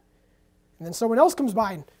sees that. And then someone else comes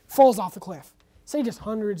by and falls off the cliff. Say just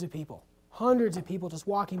hundreds of people just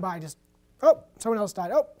walking by, someone else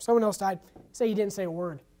died, someone else died. Say he didn't say a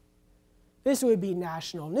word. This would be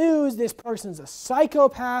national news. This person's a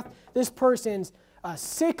psychopath. This person's a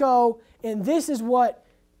sicko. And this is what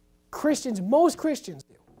most Christians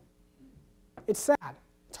do. It's sad.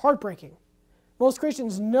 It's heartbreaking. Most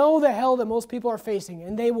Christians know the hell that most people are facing,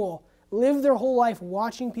 and they will live their whole life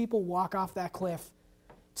watching people walk off that cliff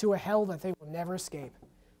to a hell that they will never escape.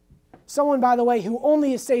 Someone, by the way, who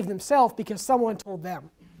only has saved themselves because someone told them.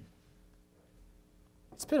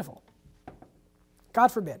 It's pitiful. God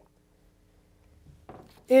forbid.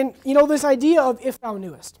 And, you know, this idea of if thou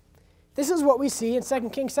knewest. This is what we see in 2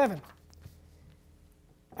 Kings 7.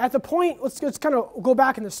 At the point, let's kind of go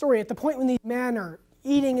back in the story. At the point when these men are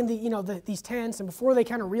eating in these tents, and before they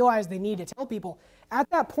kind of realize they need to tell people, at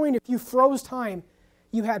that point, if you froze time,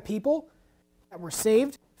 you had people that were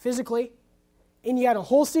saved physically, and you had a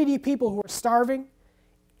whole city of people who were starving,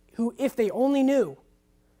 who, if they only knew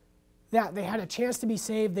that they had a chance to be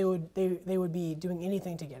saved, they would be doing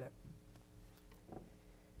anything to get it.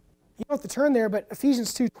 You don't have to turn there, but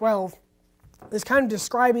Ephesians 2:12 is kind of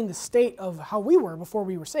describing the state of how we were before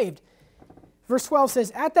we were saved. Verse 12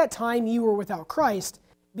 says, at that time ye were without Christ,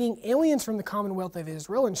 being aliens from the commonwealth of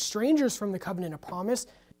Israel and strangers from the covenant of promise,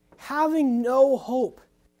 having no hope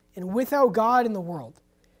and without God in the world.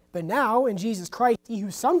 But now, in Jesus Christ, ye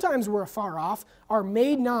who sometimes were afar off are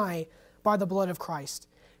made nigh by the blood of Christ.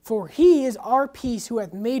 For he is our peace, who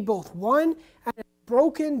hath made both one and hath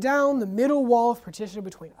broken down the middle wall of partition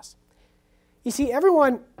between us. You see,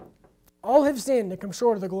 all have sinned and come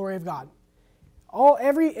short of the glory of God.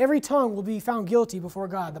 Every tongue will be found guilty before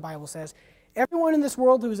God, the Bible says. Everyone in this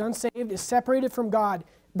world who is unsaved is separated from God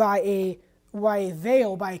by a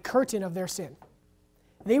veil, by a curtain of their sin.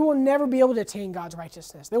 They will never be able to attain God's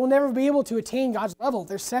righteousness. They will never be able to attain God's level.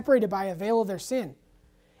 They're separated by a veil of their sin.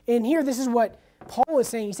 And here, this is what Paul is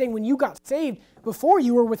saying. He's saying when you got saved, before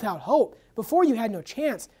you were without hope, before you had no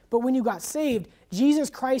chance, but when you got saved,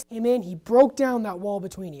 Jesus Christ came in, he broke down that wall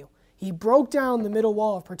between you. He broke down the middle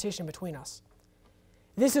wall of partition between us.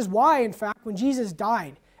 This is why, in fact, when Jesus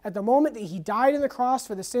died, at the moment that he died on the cross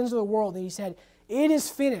for the sins of the world, and he said, it is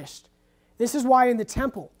finished. This is why in the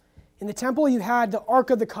temple you had the Ark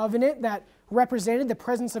of the Covenant that represented the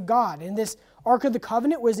presence of God. And this Ark of the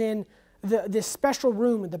Covenant was in this special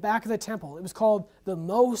room at the back of the temple. It was called the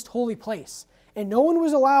Most Holy Place. And no one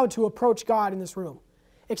was allowed to approach God in this room.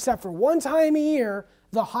 Except for one time a year,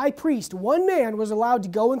 the high priest, one man, was allowed to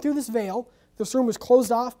go in through this veil. This room was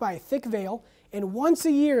closed off by a thick veil. And once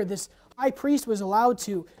a year, this high priest was allowed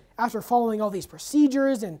to, after following all these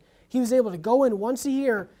procedures, and he was able to go in once a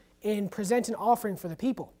year and present an offering for the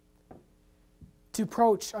people to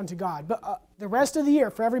approach unto God. But the rest of the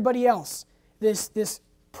year, for everybody else, this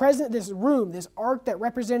room, this ark that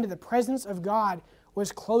represented the presence of God,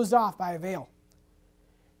 was closed off by a veil.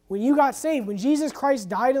 When you got saved, when Jesus Christ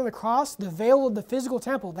died on the cross, the veil of the physical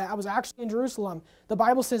temple that was actually in Jerusalem, the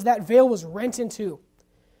Bible says that veil was rent in two.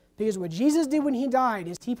 Because what Jesus did when he died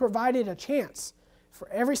is he provided a chance for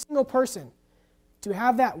every single person to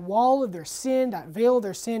have that wall of their sin, that veil of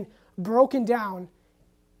their sin, broken down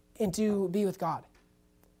and to be with God.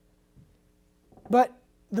 But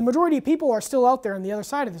the majority of people are still out there on the other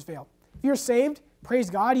side of this veil. If you're saved, praise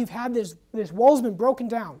God, you've had this wall's been broken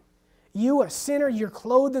down. You, a sinner, you're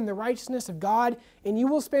clothed in the righteousness of God, and you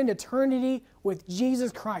will spend eternity with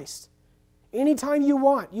Jesus Christ. Anytime you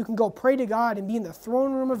want, you can go pray to God and be in the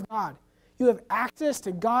throne room of God. You have access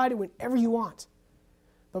to God whenever you want.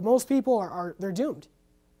 But most people they're doomed.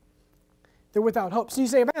 They're without hope. So you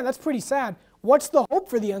say, man, that's pretty sad. What's the hope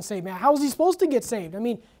for the unsaved man? How is he supposed to get saved? I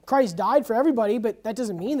mean, Christ died for everybody, but that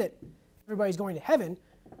doesn't mean that everybody's going to heaven.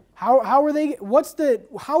 How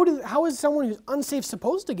is someone who's unsaved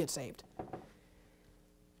supposed to get saved?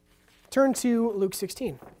 Turn to Luke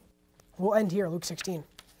 16. We'll end here, Luke 16.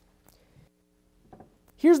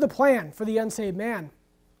 Here's the plan for the unsaved man.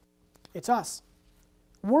 It's us.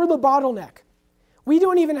 We're the bottleneck. We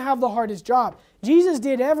don't even have the hardest job. Jesus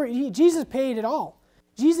paid it all.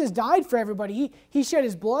 Jesus died for everybody. He shed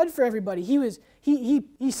his blood for everybody.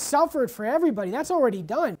 He suffered for everybody. That's already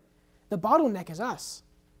done. The bottleneck is us.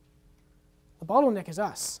 The bottleneck is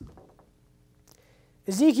us.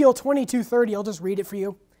 Ezekiel 22:30, I'll just read it for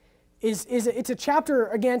you. It's a chapter,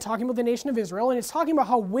 again, talking about the nation of Israel, and it's talking about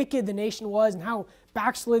how wicked the nation was and how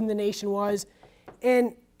backslidden the nation was.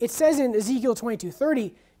 And it says in Ezekiel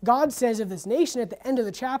 22:30, God says of this nation at the end of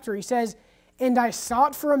the chapter, he says, "And I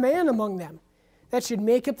sought for a man among them that should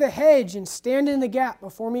make up the hedge and stand in the gap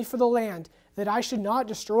before me for the land, that I should not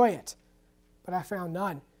destroy it. But I found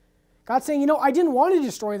none." God's saying, I didn't want to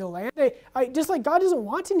destroy the land. Just like God doesn't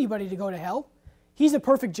want anybody to go to hell. He's a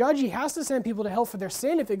perfect judge. He has to send people to hell for their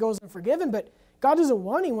sin if it goes unforgiven, but God doesn't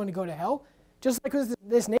want anyone to go to hell. Just like with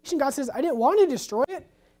this nation, God says, I didn't want to destroy it.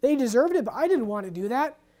 They deserved it, but I didn't want to do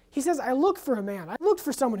that. He says, I looked for a man. I looked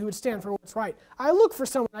for someone who would stand for what's right. I looked for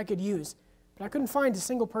someone I could use, but I couldn't find a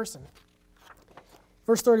single person.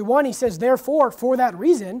 Verse 31, he says, "Therefore, for that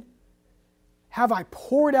reason, have I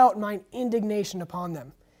poured out mine indignation upon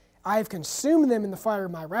them. I have consumed them in the fire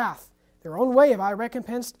of my wrath. Their own way have I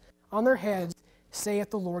recompensed on their heads,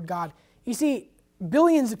 saith the Lord God." You see,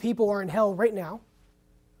 billions of people are in hell right now.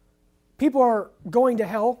 People are going to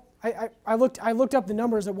hell. I looked up the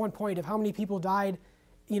numbers at one point of how many people died,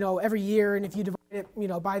 every year, and if you divide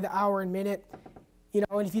it, by the hour and minute, and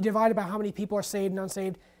if you divide it by how many people are saved and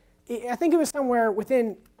unsaved, I think it was somewhere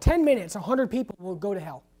within 10 minutes, 100 people will go to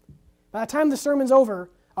hell. By the time the sermon's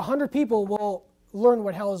over, 100 people will learn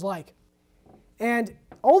what hell is like. And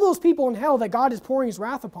all those people in hell that God is pouring his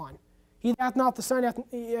wrath upon, he that hath not the Son,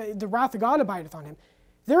 the wrath of God abideth on him.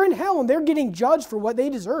 They're in hell and they're getting judged for what they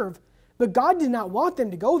deserve, but God did not want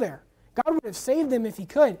them to go there. God would have saved them if he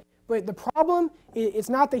could. But the problem, it's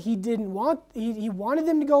not that he wanted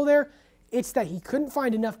them to go there, it's that he couldn't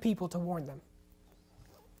find enough people to warn them.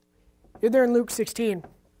 You're there in Luke 16.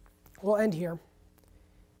 We'll end here.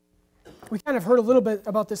 We kind of heard a little bit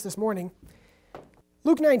about this morning.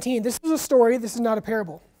 Luke 19, this is a story, this is not a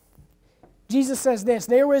parable. Jesus says this,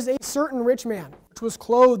 "There was a certain rich man, which was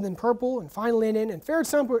clothed in purple and fine linen, and fared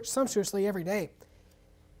sumptuously every day.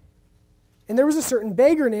 And there was a certain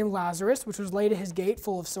beggar named Lazarus, which was laid at his gate,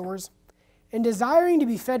 full of sores, and desiring to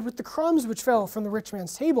be fed with the crumbs which fell from the rich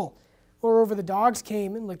man's table. Moreover, the dogs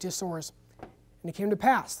came and licked his sores. And it came to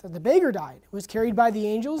pass that the beggar died, was carried by the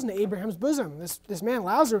angels into Abraham's bosom." This man,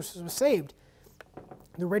 Lazarus, was saved.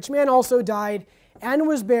 "The rich man also died and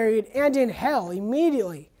was buried, and in hell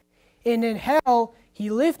immediately. And in hell he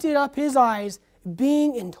lifted up his eyes,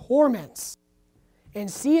 being in torments, and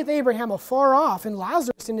seeth Abraham afar off, and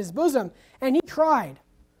Lazarus in his bosom. And he cried."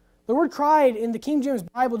 The word cried in the King James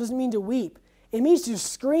Bible doesn't mean to weep. It means to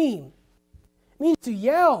scream. It means to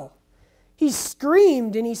yell. He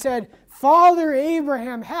screamed and he said, "Father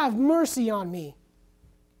Abraham, have mercy on me."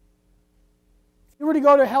 If you were to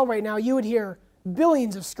go to hell right now, you would hear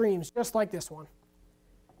billions of screams just like this one.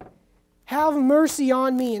 "Have mercy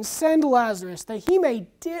on me and send Lazarus, that he may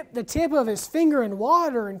dip the tip of his finger in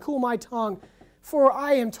water and cool my tongue, for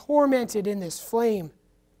I am tormented in this flame."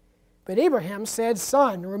 But Abraham said,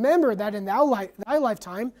 "Son, remember that in thy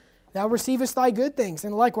lifetime thou receivest thy good things,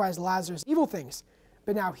 and likewise Lazarus evil things.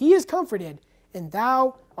 But now he is comforted, and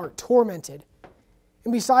thou art tormented.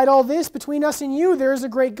 And beside all this, between us and you, there is a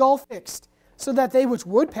great gulf fixed, so that they which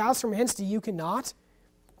would pass from hence to you cannot,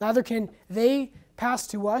 neither can they pass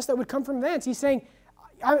to us that would come from thence. He's saying,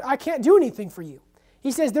 I can't do anything for you.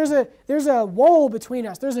 He says there's a wall between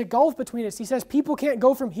us. There's a gulf between us. He says people can't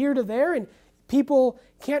go from here to there, and people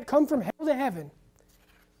can't come from hell to heaven.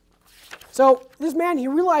 So this man, he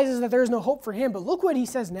realizes that there is no hope for him, but look what he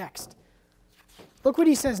says next. Look what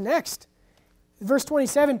he says next. Verse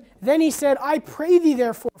 27, then he said, I pray thee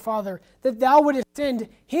therefore, Father, that thou wouldest send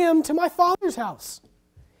him to my father's house.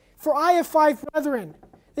 For I have 5 brethren,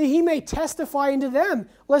 that he may testify unto them,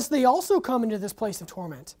 lest they also come into this place of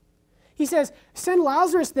torment. He says, send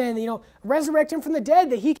Lazarus then, resurrect him from the dead,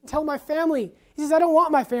 that he can tell my family. He says, I don't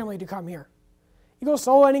want my family to come here. You go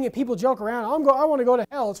soul winning and people joke around, I want to go to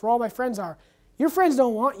hell, it's where all my friends are. Your friends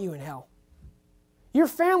don't want you in hell. Your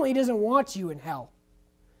family doesn't want you in hell.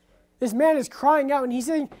 This man is crying out, and he's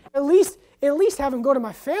saying, at least have him go to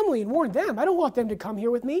my family and warn them. I don't want them to come here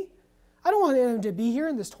with me. I don't want them to be here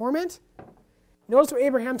in this torment. Notice what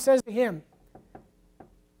Abraham says to him.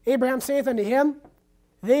 Abraham saith unto him,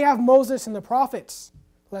 they have Moses and the prophets.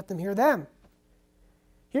 Let them hear them.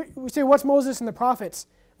 Here we say, what's Moses and the prophets?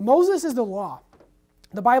 Moses is the law.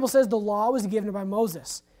 The Bible says the law was given by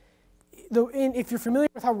Moses. If you're familiar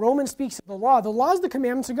with how Romans speaks of the law is the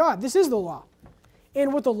commandments of God. This is the law.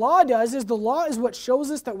 And what the law does is the law is what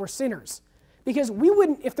shows us that we're sinners. Because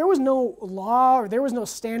if there was no law or there was no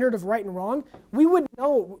standard of right and wrong, we wouldn't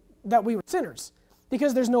know that we were sinners.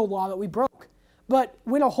 Because there's no law that we broke. But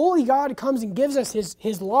when a holy God comes and gives us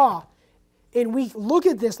his law, and we look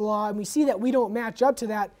at this law and we see that we don't match up to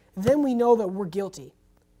that, then we know that we're guilty.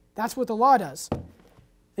 That's what the law does.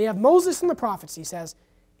 They have Moses and the prophets, he says.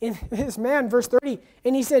 And this man, verse 30,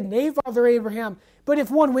 and he said, nay, Father Abraham, but if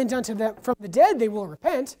one went unto them from the dead, they will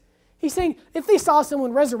repent. He's saying, if they saw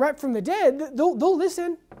someone resurrect from the dead, they'll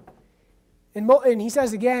listen. And he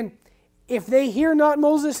says again, if they hear not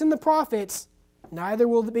Moses and the prophets, neither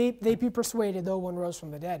will they be persuaded, though one rose from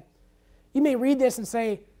the dead. You may read this and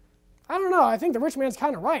say, I don't know, I think the rich man's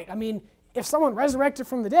kind of right. I mean, if someone resurrected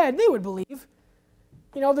from the dead, they would believe.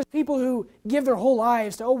 There's people who give their whole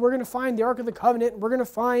lives to, we're going to find the Ark of the Covenant, we're going to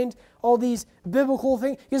find all these biblical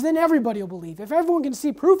things, because then everybody will believe. If everyone can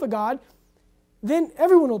see proof of God, then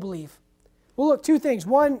everyone will believe. Well, look, 2 things.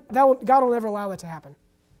 One, God will never allow that to happen.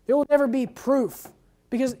 There will never be proof,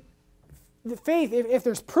 because the faith, if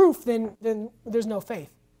there's proof, then there's no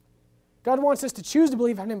faith. God wants us to choose to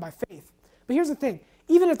believe on Him by faith. But here's the thing.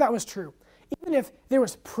 Even if that was true, even if there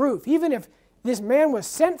was proof, even if this man was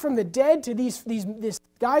sent from the dead to this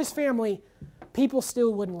guy's family, people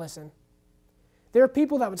still wouldn't listen. There are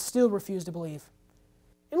people that would still refuse to believe.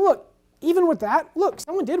 And look, even with that, look,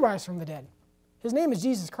 someone did rise from the dead. His name is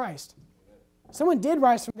Jesus Christ. Someone did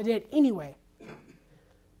rise from the dead anyway.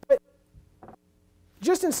 But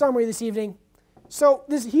just in summary this evening, so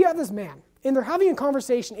he had this man, and they're having a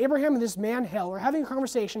conversation, Abraham and this man, are having a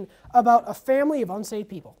conversation about a family of unsaved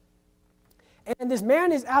people. And this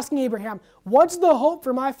man is asking Abraham, what's the hope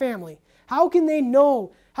for my family? How can they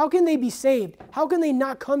know? How can they be saved? How can they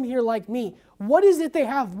not come here like me? What is it they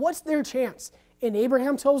have? What's their chance? And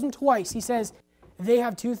Abraham tells him twice. He says, they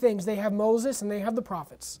have 2 things. They have Moses and they have the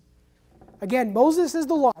prophets. Again, Moses is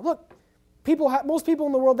the law. Look, most people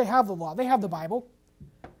in the world, they have the law. They have the Bible.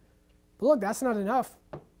 But look, that's not enough.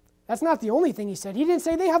 That's not the only thing he said. He didn't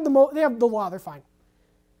say they have the law. They're fine.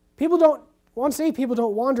 Unsaved people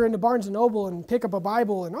don't wander into Barnes & Noble and pick up a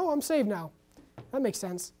Bible and, I'm saved now. That makes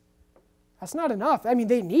sense. That's not enough. I mean,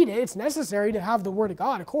 they need it. It's necessary to have the Word of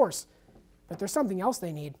God, of course. But there's something else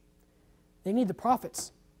they need. They need the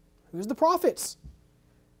prophets. Who's the prophets?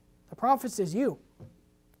 The prophets is you.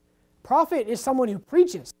 Prophet is someone who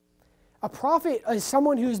preaches. A prophet is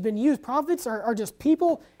someone who's been used. Prophets are just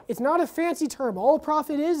people. It's not a fancy term. All a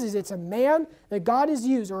prophet is it's a man that God has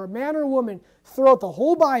used, or a man or a woman throughout the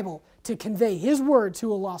whole Bible to convey His word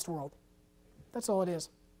to a lost world. That's all it is.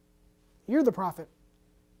 You're the prophet.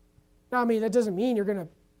 Now, I mean, that doesn't mean you're going to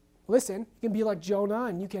listen. You can be like Jonah,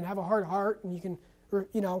 and you can have a hard heart, and you can,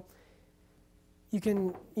 that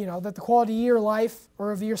the quality of your life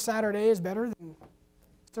or of your Saturday is better than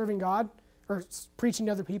serving God or preaching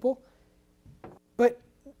to other people. But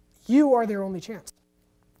you are their only chance.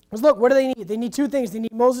 Because look, what do they need? They need 2 things. They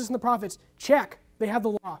need Moses and the prophets. Check. They have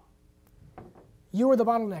the law. You are the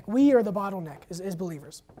bottleneck. We are the bottleneck as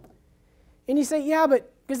believers. And you say, yeah,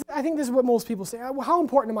 but because I think this is what most people say. Well, how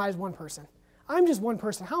important am I as one person? I'm just one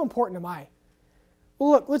person. How important am I?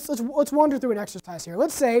 Well, look, let's wander through an exercise here.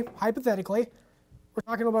 Let's say, hypothetically, we're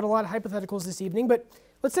talking about a lot of hypotheticals this evening, but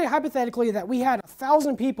let's say hypothetically that we had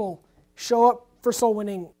 1,000 people show up for soul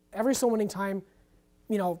winning, every soul winning time,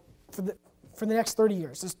 for the next 30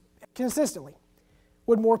 years, just consistently,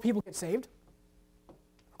 would more people get saved?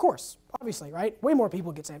 Of course, obviously, right? Way more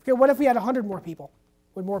people get saved. Okay, what if we had 100 more people?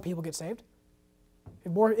 Would more people get saved?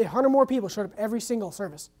 If 100 more people showed up every single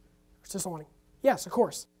service for soul winning? Yes, of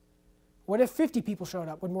course. What if 50 people showed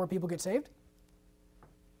up? Would more people get saved?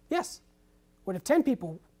 Yes. What if 10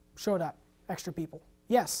 people showed up? Extra people?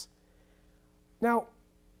 Yes. Now,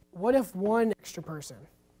 what if one extra person?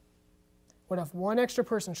 What if one extra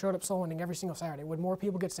person showed up soul winning every single Saturday? Would more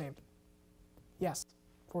people get saved? Yes,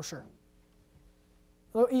 for sure.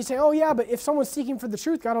 Well, you say, oh yeah, but if someone's seeking for the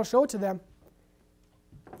truth, God will show it to them.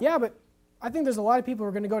 Yeah, but I think there's a lot of people who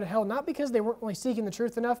are going to go to hell, not because they weren't really seeking the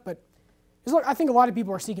truth enough, but I think a lot of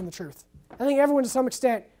people are seeking the truth. I think everyone to some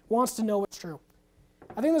extent wants to know what's true.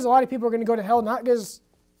 I think there's a lot of people who are going to go to hell not because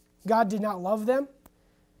God did not love them,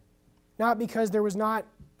 not because there was not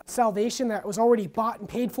salvation that was already bought and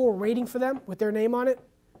paid for waiting for them with their name on it,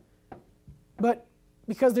 but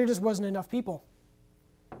because there just wasn't enough people.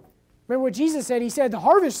 Remember what Jesus said? He said, the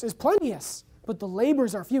harvest is plenteous, but the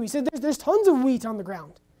laborers are few. He said, there's tons of wheat on the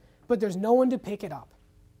ground, but there's no one to pick it up.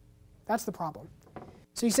 That's the problem.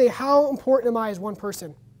 So you say, how important am I as one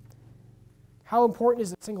person? How important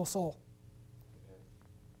is a single soul?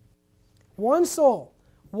 One soul.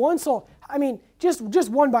 One soul. I mean, just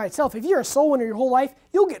one by itself. If you're a soul winner your whole life,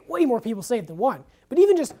 you'll get way more people saved than one. But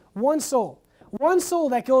even just one soul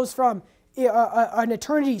that goes from an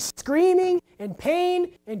eternity screaming and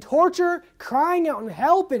pain and torture, crying out in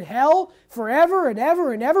help and hell forever and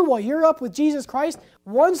ever and ever while you're up with Jesus Christ,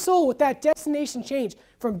 one soul with that destination change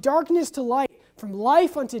from darkness to light, from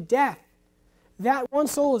life unto death, that one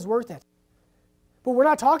soul is worth it. But we're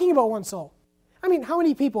not talking about one soul. I mean, how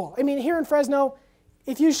many people? I mean, here in Fresno,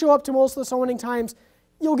 if you show up to most of the soul winning times,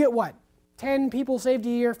 you'll get what? 10 people saved a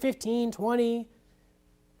year, 15, 20,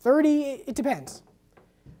 30, it depends.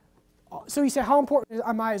 So you say, how important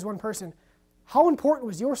am I as one person? How important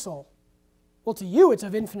was your soul? Well, to you, it's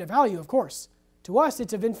of infinite value, of course. To us,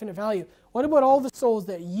 it's of infinite value. What about all the souls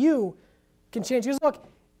that you can change? Because look,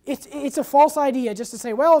 it's a false idea just to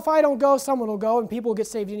say, well, if I don't go, someone will go and people will get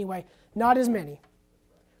saved anyway. Not as many.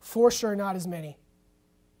 For sure, not as many.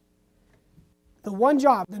 The one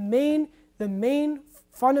job, the main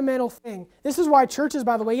fundamental thing. This is why churches,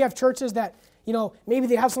 by the way, you have churches that, maybe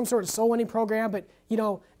they have some sort of soul winning program, but,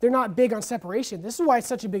 they're not big on separation. This is why it's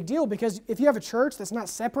such a big deal, because if you have a church that's not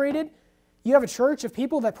separated, you have a church of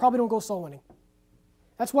people that probably don't go soul winning.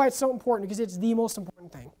 That's why it's so important, because it's the most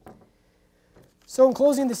important thing. So in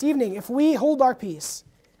closing this evening, if we hold our peace,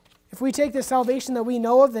 if we take the salvation that we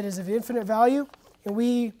know of that is of infinite value, and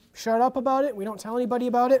we shut up about it, we don't tell anybody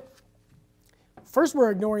about it, first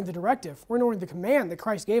we're ignoring the directive. We're ignoring the command that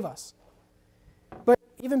Christ gave us. But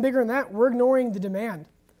even bigger than that, we're ignoring the demand.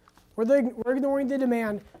 We're ignoring the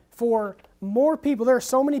demand for more people. There are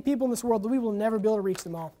so many people in this world that we will never be able to reach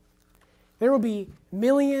them all. There will be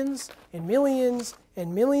millions and millions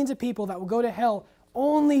and millions of people that will go to hell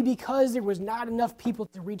only because there was not enough people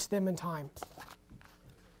to reach them in time.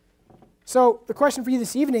 So the question for you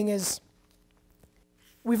this evening is,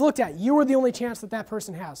 we've looked at, you are the only chance that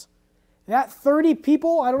person has. That 30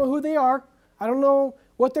 people, I don't know who they are, I don't know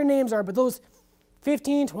what their names are, but those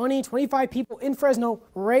 15, 20, 25 people in Fresno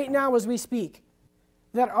right now as we speak,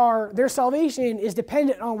 their salvation is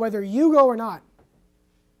dependent on whether you go or not.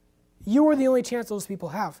 You are the only chance those people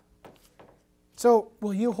have. So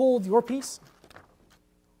will you hold your peace?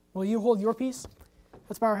 Will you hold your peace?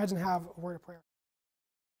 Let's bow our heads and have a word of prayer.